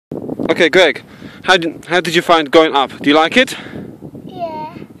Okay, Greg, how did you find going up? Do you like it?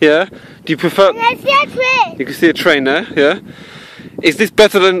 Yeah. Yeah? Do you prefer... And I see a train. You can see a train there, yeah? Is this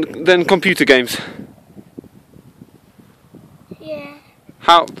better than computer games? Yeah.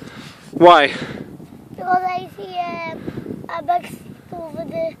 How? Why? Because I see a box over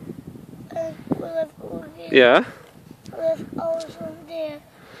there. Over there. Yeah? Also there.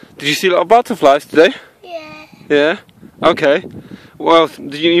 Did you see a lot of butterflies today? Yeah. Yeah? Okay. Well,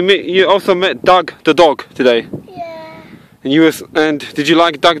 you also met Doug the dog today? Yeah. And did you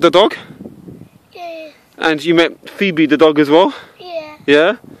like Doug the dog? Yeah. And you met Phoebe the dog as well? Yeah.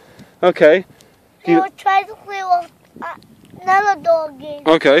 Yeah? Okay. They were trying to play with another dog game.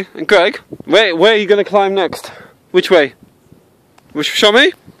 Okay. And Greg, where are you going to climb next? Which way? Show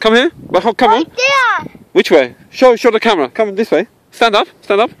me? Come here. Come on. Right there. Which way? Show the camera. Come this way. Stand up.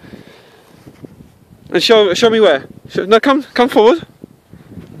 Stand up. And show me where. No, come forward.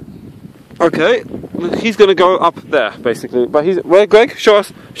 Okay. He's going to go up there, basically. But where, Greg? Show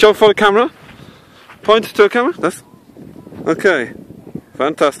for the camera. Point to the camera. That's okay.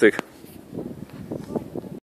 Fantastic.